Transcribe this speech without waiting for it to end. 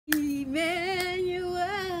Emmanuel,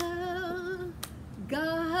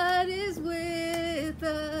 God is with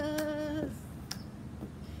us.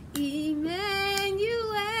 Emmanuel,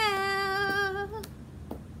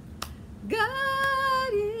 God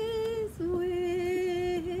is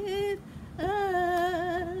with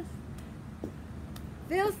us.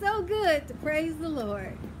 Feels so good to praise the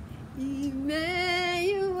Lord.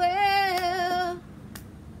 Emmanuel,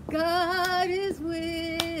 God is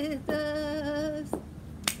with us.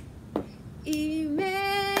 Emmanuel,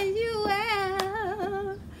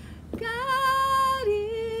 God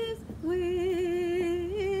is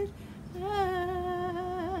with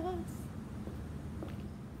us.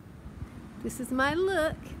 This is my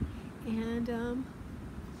look, and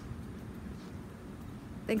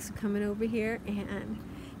thanks for coming over here and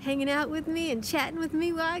hanging out with me and chatting with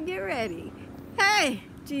me while I get ready. Hey,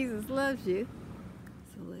 Jesus loves you.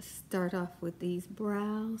 So let's start off with these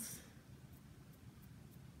brows.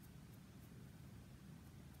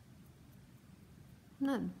 I'm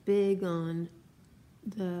not big on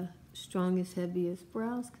the strongest, heaviest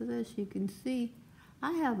brows because, as you can see,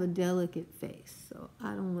 I have a delicate face, so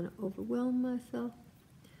I don't want to overwhelm myself.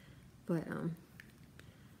 But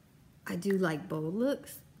I do like bold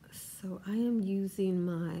looks, so I am using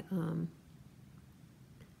my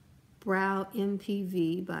Brow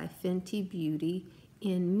MPV by Fenty Beauty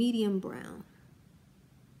in medium brown.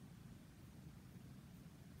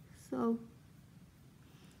 So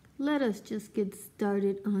let us just get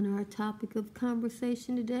started on our topic of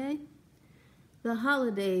conversation today. The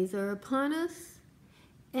holidays are upon us,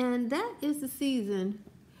 and that is the season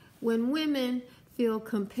when women feel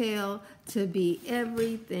compelled to be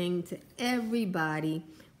everything to everybody.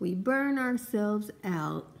 We burn ourselves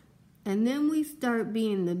out, and then we start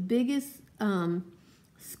being the biggest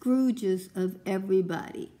Scrooges of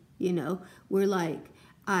everybody. You know, we're like,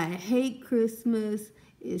 I hate Christmas.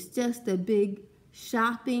 It's just a big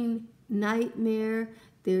shopping nightmare.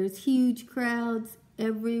 There's huge crowds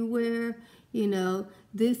everywhere. You know,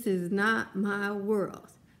 this is not my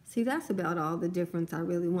world. See, that's about all the difference I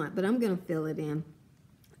really want, but I'm going to fill it in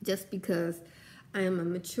just because I am a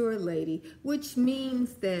mature lady, which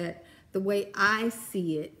means that the way I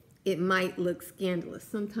see it, it might look scandalous.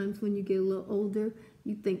 Sometimes when you get a little older,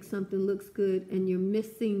 you think something looks good and you're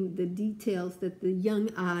missing the details that the young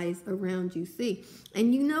eyes around you see.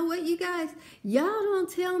 And you know what, you guys? Y'all don't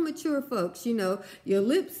tell mature folks, you know, your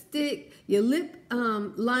lipstick, your lip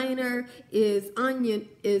liner is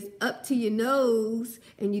up to your nose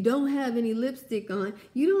and you don't have any lipstick on.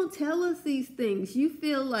 You don't tell us these things. You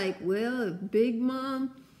feel like, well, if Big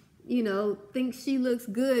Mom, you know, thinks she looks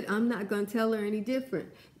good, I'm not going to tell her any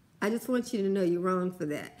different. I just want you to know you're wrong for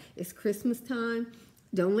that. It's Christmas time.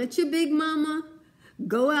 Don't let your big mama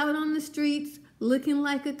go out on the streets looking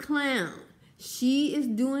like a clown. She is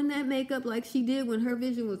doing that makeup like she did when her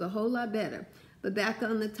vision was a whole lot better. But back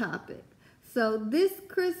on the topic. So this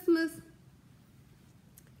Christmas,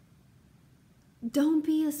 don't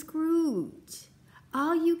be a Scrooge.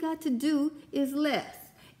 All you got to do is less.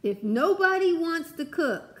 If nobody wants to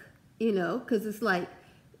cook, you know, because it's like,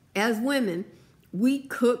 as women, we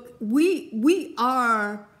cook, we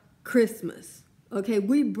are Christmas. Okay,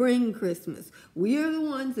 we bring Christmas. We are the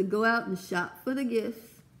ones that go out and shop for the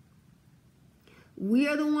gifts. We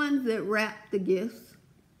are the ones that wrap the gifts.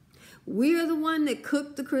 We are the ones that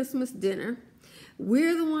cook the Christmas dinner.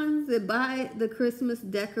 We're the ones that buy the Christmas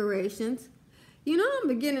decorations. You know, I'm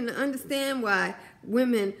beginning to understand why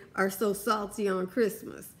women are so salty on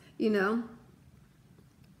Christmas, you know.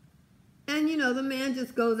 And, you know, the man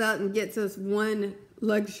just goes out and gets us one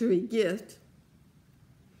luxury gift.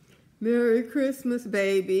 Merry Christmas,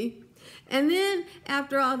 baby. And then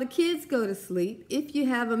after all the kids go to sleep, if you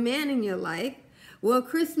have a man in your life, well,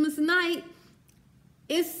 Christmas night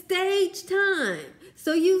is stage time.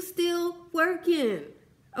 So you still working.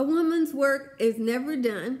 A woman's work is never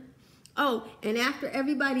done. Oh, and after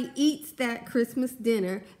everybody eats that Christmas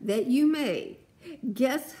dinner that you made,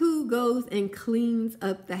 guess who goes and cleans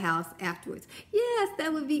up the house afterwards? Yes,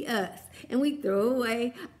 that would be us. And we throw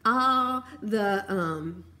away all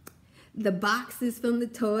the boxes from the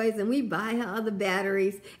toys, and we buy all the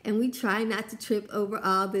batteries, and we try not to trip over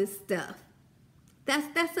all this stuff.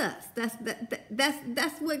 That's us.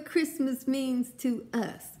 That's what Christmas means to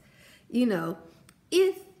us, you know,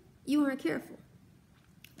 if you aren't careful.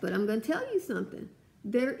 But I'm going to tell you something.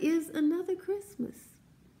 There is another Christmas.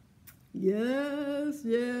 Yes,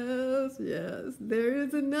 yes, yes. There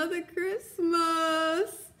is another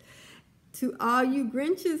Christmas. To all you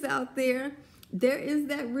Grinches out there, there is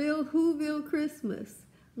that real Whoville Christmas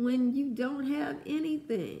when you don't have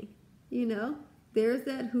anything, you know. There's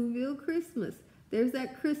that Whoville Christmas. There's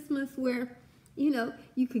that Christmas where, you know,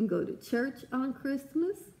 you can go to church on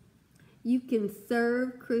Christmas. You can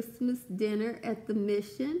serve Christmas dinner at the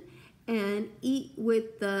mission and eat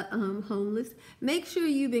with the homeless. Make sure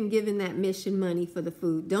you've been giving that mission money for the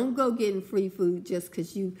food. Don't go getting free food just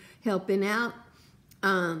because you helping out.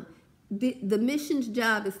 The mission's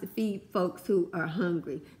job is to feed folks who are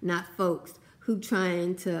hungry, not folks who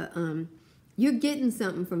trying to, you're getting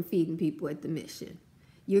something from feeding people at the mission.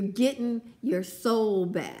 You're getting your soul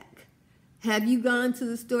back. Have you gone to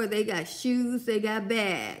the store? They got shoes, they got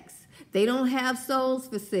bags. They don't have souls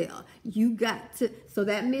for sale. You got to, so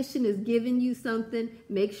that mission is giving you something.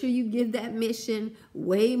 Make sure you give that mission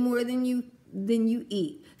way more than you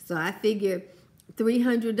eat. So I figure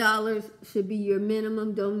 $300 should be your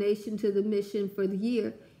minimum donation to the mission for the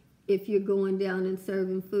year if you're going down and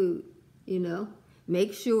serving food, you know.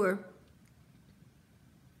 Make sure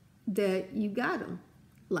that you got them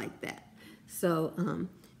like that. So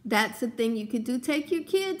that's the thing you could do. Take your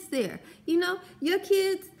kids there. You know, your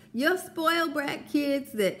kids, your spoiled brat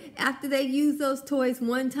kids that after they use those toys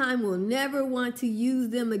one time will never want to use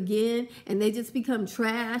them again, and they just become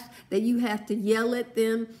trash, that you have to yell at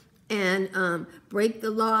them and break the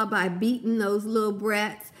law by beating those little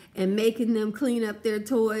brats and making them clean up their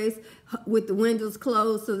toys with the windows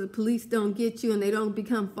closed so the police don't get you and they don't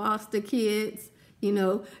become foster kids, you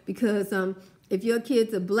know, because if your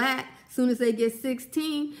kids are black, as soon as they get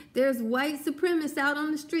 16, there's white supremacists out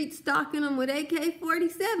on the street stalking them with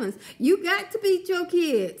AK-47s. You got to beat your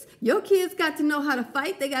kids. Your kids got to know how to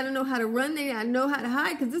fight. They got to know how to run. They got to know how to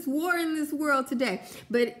hide, because there's war in this world today.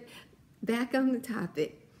 But back on the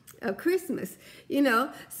topic of Christmas, you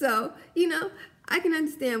know. So, you know, I can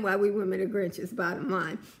understand why we women are Grinches, bottom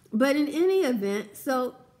line. But in any event,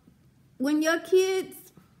 so when your kids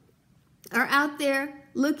are out there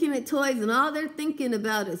looking at toys and all they're thinking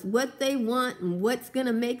about is what they want and what's going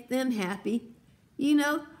to make them happy, you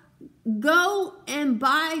know, go and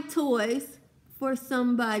buy toys for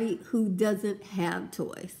somebody who doesn't have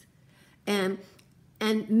toys. And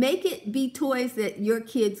make it be toys that your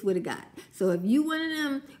kids would have got. So if you one of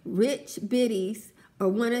them rich biddies or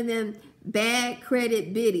one of them bad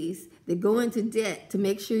credit biddies that go into debt to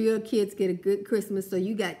make sure your kids get a good Christmas, so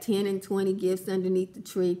you got 10 and 20 gifts underneath the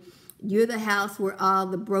tree, you're the house where all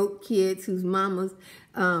the broke kids whose mamas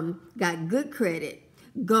got good credit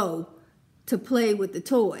go to play with the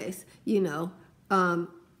toys, you know.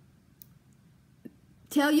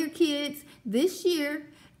 Tell your kids this year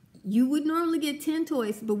you would normally get 10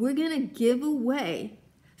 toys, but we're going to give away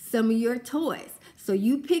some of your toys. So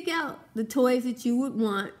you pick out the toys that you would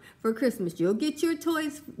want for Christmas. You'll get your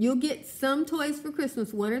toys, you'll get some toys for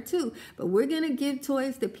Christmas, 1 or 2, but we're going to give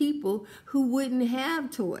toys to people who wouldn't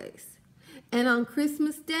have toys. And on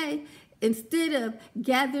Christmas Day, instead of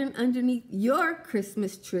gathering underneath your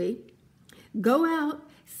Christmas tree, go out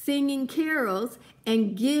singing carols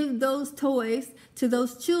and give those toys to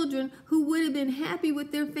those children who would have been happy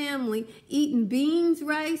with their family eating beans,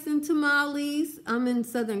 rice, and tamales. I'm in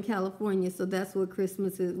Southern California, so that's what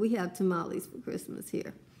Christmas is. We have tamales for Christmas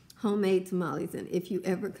here, homemade tamales. And if you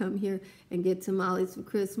ever come here and get tamales for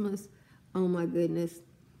Christmas, oh my goodness,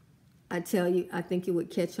 I tell you, I think it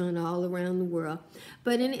would catch on all around the world.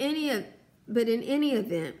 But in any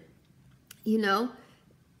event, you know,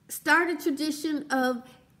 start a tradition of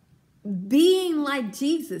being like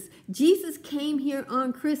Jesus. Jesus came here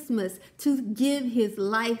on Christmas to give his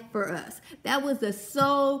life for us. That was the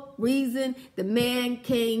sole reason the man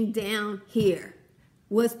came down here,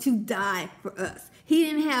 was to die for us. He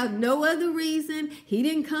didn't have no other reason. He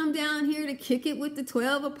didn't come down here to kick it with the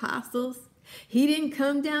 12 apostles. He didn't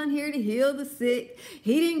come down here to heal the sick.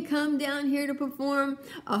 He didn't come down here to perform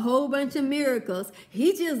a whole bunch of miracles.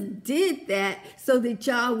 He just did that so that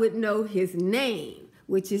y'all would know his name,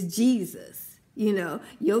 which is Jesus. You know,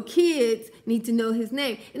 your kids need to know his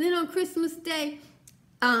name. And then on Christmas Day,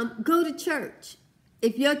 go to church.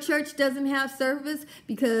 If your church doesn't have service,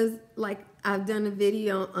 because like I've done a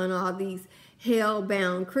video on all these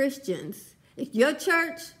hell-bound Christians, if your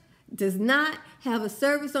church does not have a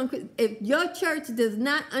service on Christmas, if your church does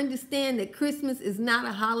not understand that Christmas is not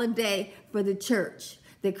a holiday for the church,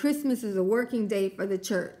 that Christmas is a working day for the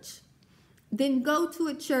church, then go to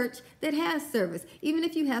a church that has service. Even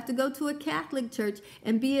if you have to go to a Catholic church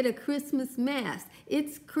and be at a Christmas Mass,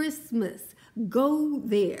 it's Christmas. Go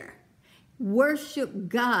there. Worship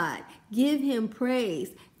God. Give him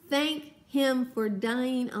praise. Thank him for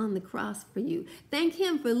dying on the cross for you. Thank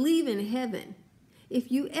him for leaving heaven. If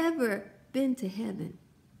you ever been to heaven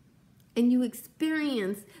and you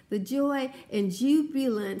experience the joy and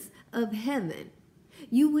jubilance of heaven,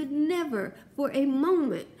 you would never for a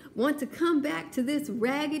moment want to come back to this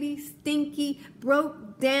raggedy, stinky,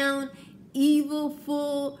 broke down, evil,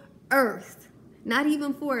 full earth. Not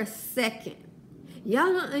even for a second.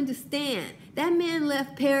 Y'all don't understand. That man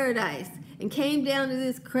left paradise and came down to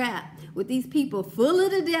this crap with these people full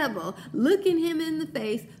of the devil, looking him in the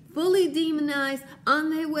face, fully demonized, on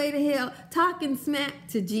their way to hell, talking smack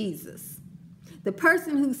to Jesus. The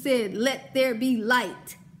person who said, "Let there be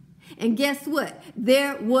light." And guess what?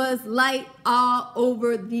 There was light all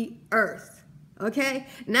over the earth. Okay?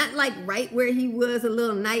 Not like right where he was, a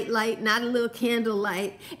little night light, not a little candle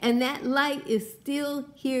light. And that light is still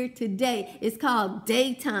here today. It's called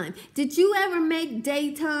daytime. Did you ever make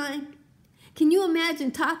daytime? Can you imagine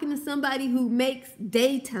talking to somebody who makes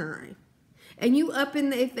daytime? And you up in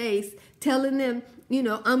their face telling them, you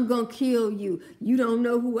know, "I'm going to kill you. You don't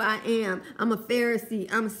know who I am. I'm a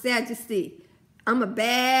Pharisee. I'm a Sadducee. I'm a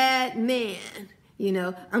bad man. You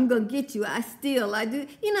know, I'm going to get you. I steal. I do."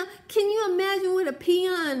 You know, can you imagine what a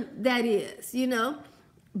peon that is, you know?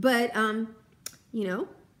 But, you know,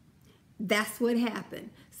 that's what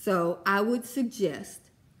happened. So I would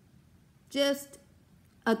suggest, just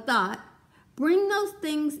a thought, bring those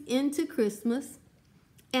things into Christmas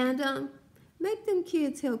and make them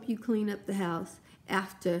kids help you clean up the house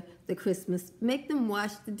after the Christmas. Make them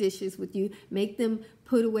wash the dishes with you. Make them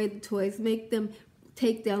put away the toys. Make them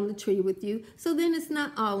take down the tree with you. So then it's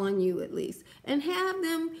not all on you, at least. And have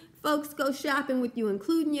them folks go shopping with you,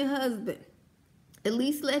 including your husband. At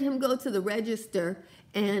least let him go to the register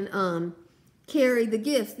and carry the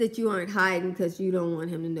gifts that you aren't hiding because you don't want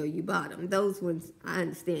him to know you bought them. Those ones, I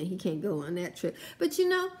understand he can't go on that trip. But you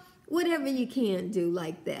know, whatever you can do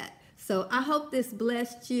like that. So I hope this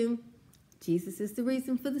blessed you. Jesus is the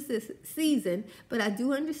reason for the season, but I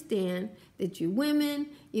do understand that you're women,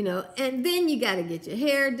 you know, and then you got to get your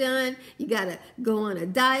hair done. You got to go on a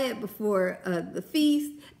diet before the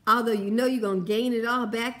feast, although you know you're going to gain it all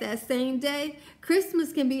back that same day.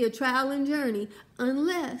 Christmas can be a trial and journey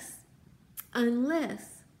unless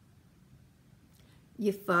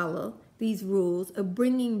you follow these rules of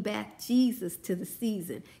bringing back Jesus to the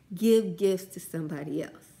season. Give gifts to somebody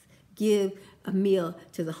else. Give a meal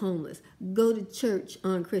to the homeless. Go to church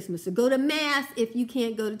on Christmas, or go to Mass if you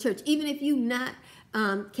can't go to church, even if you're not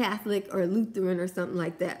Catholic or Lutheran or something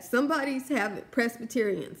like that. Somebody's having,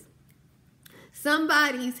 Presbyterians,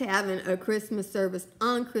 somebody's having a Christmas service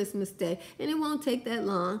on Christmas Day, and it won't take that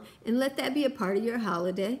long, and let that be a part of your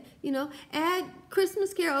holiday. You know, add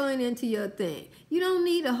Christmas caroling into your thing. You don't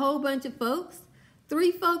need a whole bunch of folks.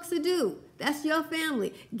 3 folks to do. That's your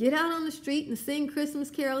family. Get out on the street and sing Christmas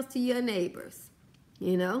carols to your neighbors.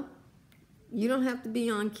 You know, you don't have to be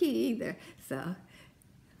on key either. So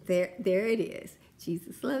there it is.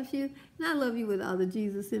 Jesus loves you, and I love you with all the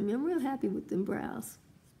Jesus in me. I'm real happy with them brows.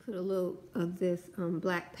 Put a little of this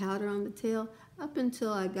black powder on the tail up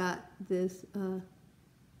until I got this,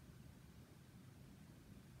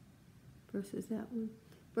 versus that one.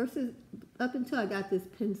 Versus up until I got this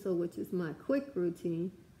pencil, which is my quick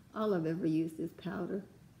routine. All I've ever used is powder,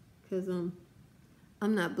 because I'm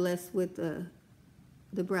not blessed with the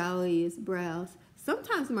browiest brows.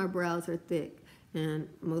 Sometimes my brows are thick, and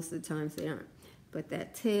most of the times they aren't. But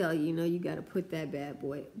that tail, you know, you got to put that bad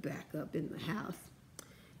boy back up in the house.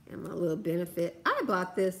 And my little benefit, I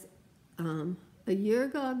bought this a year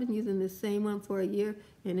ago. I've been using the same one for a year,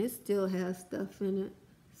 and it still has stuff in it.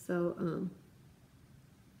 So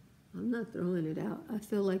I'm not throwing it out. I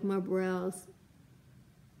feel like my brows,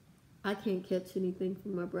 I can't catch anything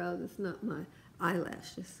from my brows. It's not my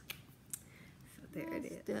eyelashes. So there it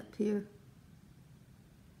is. Step here.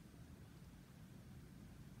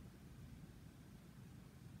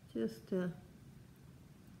 Just to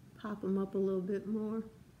pop them up a little bit more.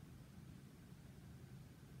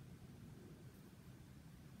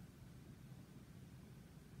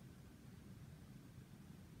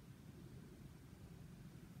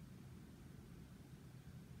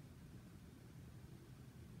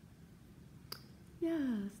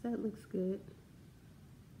 Yes, that looks good.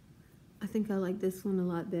 I think I like this one a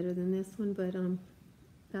lot better than this one, but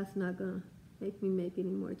that's not gonna make me make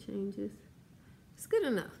any more changes. It's good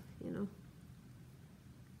enough, you know.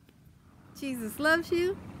 Jesus loves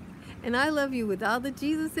you, and I love you with all the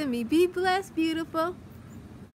Jesus in me. Be blessed, beautiful.